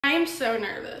I am so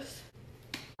nervous.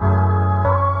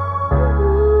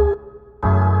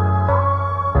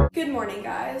 Good morning,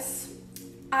 guys.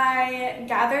 I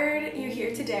gathered you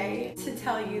here today to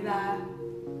tell you that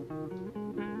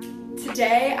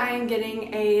today I am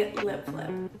getting a lip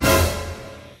flip.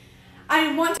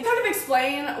 I want to kind of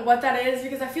explain what that is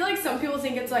because I feel like some people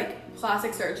think it's like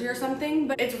plastic surgery or something,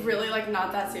 but it's really like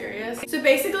not that serious. So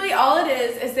basically all it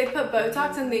is they put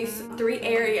Botox in these 3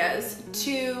 areas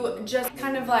to just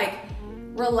kind of like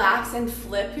relax and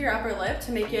flip your upper lip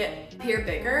to make it appear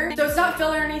bigger. So it's not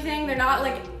filler or anything. They're not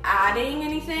like adding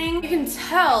anything. You can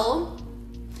tell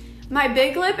my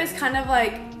big lip is kind of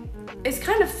like, it's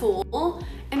kind of full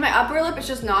and my upper lip is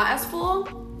just not as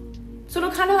full. So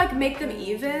it'll kind of like make them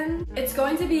even. It's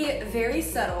going to be very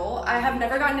subtle. I have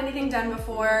never gotten anything done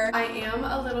before. I am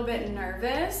a little bit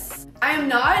nervous. I am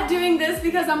not doing this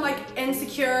because I'm like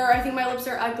insecure or I think my lips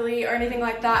are ugly or anything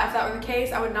like that. If that were the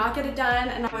case, I would not get it done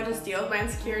and I would just deal with my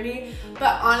insecurity.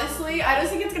 But honestly, I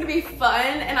just think it's gonna be fun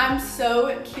and I'm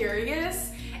so curious.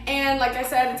 And like I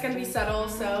said, it's gonna be subtle,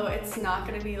 so it's not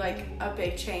gonna be like a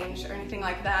big change or anything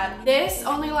like that. This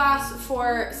only lasts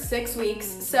for 6 weeks,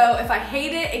 so if I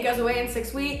hate it, it goes away in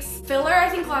 6 weeks. Filler, I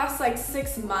think, lasts like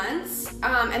 6 months.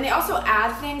 And they also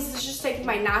add things. It's just taking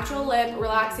my natural lip,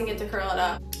 relaxing it to curl it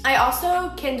up. I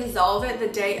also can dissolve it the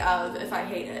day of if I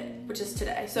hate it, which is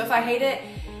today. So if I hate it,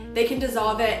 they can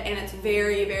dissolve it and it's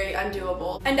very, very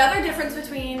undoable. Another difference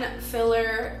between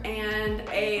filler and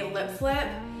a lip flip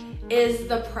is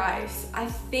the price. I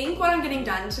think what I'm getting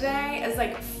done today is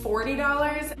like $40.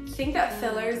 I think that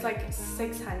filler is like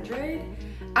 $600.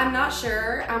 I'm not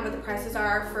sure what the prices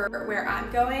are for where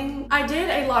I'm going. I did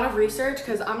a lot of research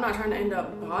because I'm not trying to end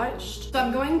up botched. So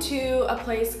I'm going to a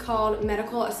place called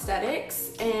Medical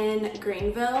Aesthetics in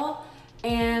Greenville,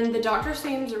 and the doctor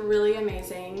seems really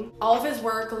amazing. All of his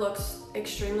work looks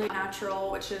extremely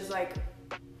natural, which is like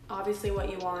obviously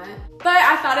what you want. But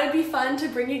I thought it'd be fun to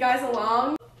bring you guys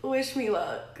along. Wish me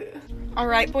luck. All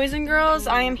right, boys and girls,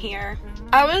 I am here.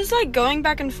 I was like going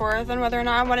back and forth on whether or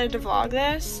not I wanted to vlog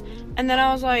this, and then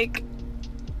I was like,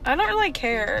 I don't really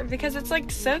care because it's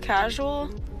like so casual.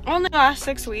 Only lasts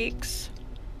 6 weeks.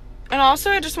 And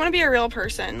also I just want to be a real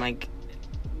person. Like,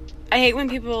 I hate when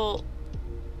people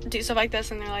do stuff like this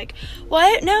and they're like,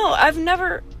 what? No, I've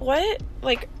never, what?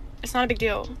 Like, it's not a big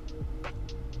deal.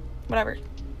 Whatever.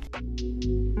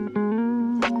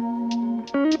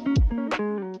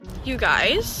 You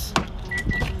guys,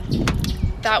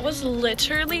 that was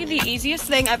literally the easiest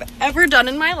thing I've ever done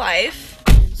in my life.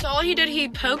 So all he did, he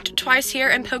poked twice here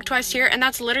and poked twice here, and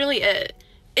that's literally it.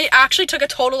 It actually took a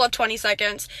total of 20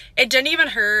 seconds. It didn't even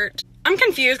hurt. I'm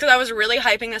confused because I was really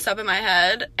hyping this up in my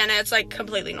head, and it's like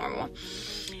completely normal.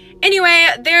 Anyway,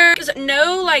 there's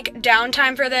no like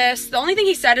downtime for this. The only thing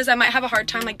he said is I might have a hard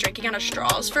time like drinking out of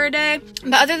straws for a day.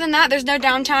 But other than that, there's no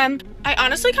downtime. I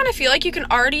honestly kind of feel like you can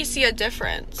already see a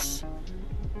difference.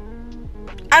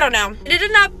 I don't know. It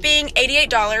ended up being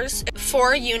 $88,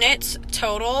 4 units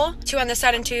total, 2 on this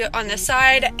side and 2 on this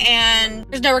side, and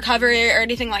there's no recovery or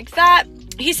anything like that.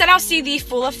 He said I'll see the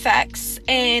full effects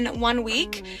in 1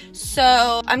 week,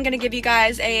 so I'm gonna give you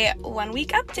guys a 1 week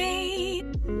update.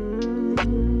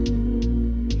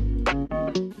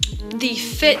 The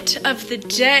fit of the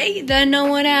day that no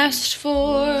one asked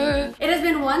for. It has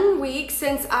been 1 week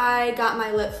since I got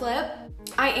my lip flip.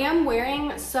 I am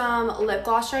wearing some lip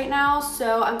gloss right now,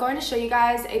 so I'm going to show you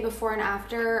guys a before and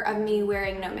after of me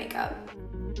wearing no makeup.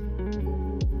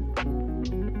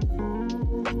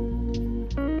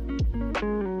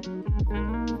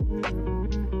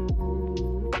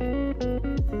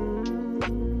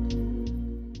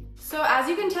 So as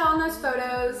you can tell in those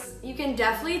photos, you can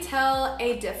definitely tell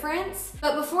a difference.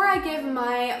 But before I give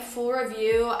my full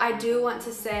review, I do want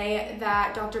to say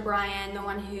that Dr. Brian, the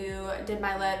one who did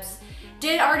my lips,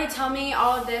 did already tell me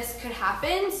all of this could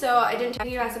happen, so I didn't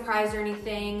take you by surprise or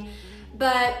anything.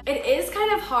 But it is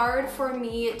kind of hard for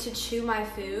me to chew my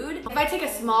food. If I take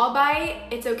a small bite,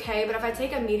 it's okay, but if I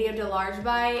take a medium to large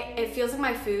bite, it feels like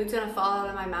my food's gonna fall out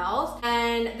of my mouth.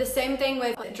 And the same thing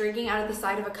with drinking out of the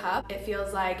side of a cup. It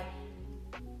feels like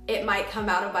it might come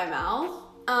out of my mouth.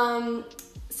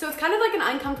 So it's kind of like an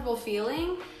uncomfortable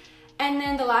feeling. And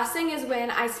then the last thing is when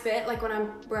I spit, like when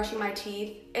I'm brushing my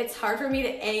teeth, it's hard for me to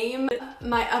aim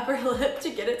my upper lip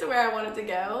to get it to where I want it to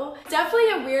go. It's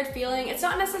definitely a weird feeling. It's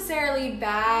not necessarily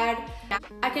bad.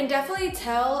 I can definitely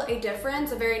tell a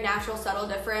difference, a very natural, subtle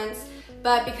difference.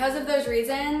 But because of those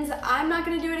reasons, I'm not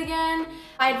gonna do it again.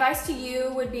 My advice to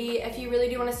you would be, if you really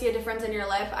do wanna see a difference in your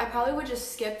lip, I probably would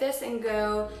just skip this and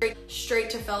go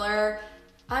straight to filler.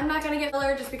 I'm not gonna get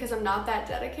filler just because I'm not that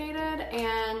dedicated,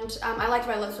 and I liked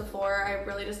my lips before. I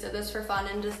really just did this for fun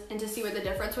and to see what the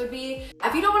difference would be.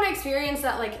 If you don't want to experience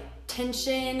that like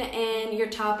tension in your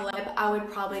top lip, I would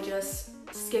probably just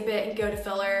skip it and go to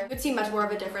filler. You would see much more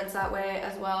of a difference that way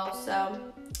as well. So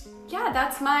yeah,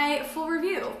 that's my full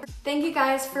review. Thank you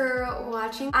guys for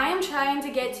watching. I am trying to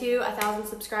get to 1,000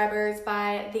 subscribers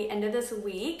by the end of this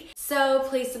week. So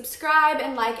please subscribe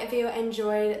and like if you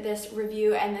enjoyed this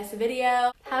review and this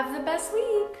video. Have the best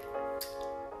week.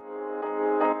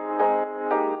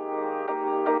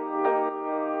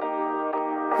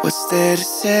 What's there to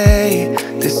say?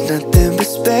 There's nothing but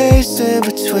space in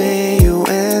between you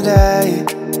and I.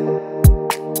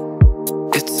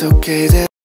 It's okay that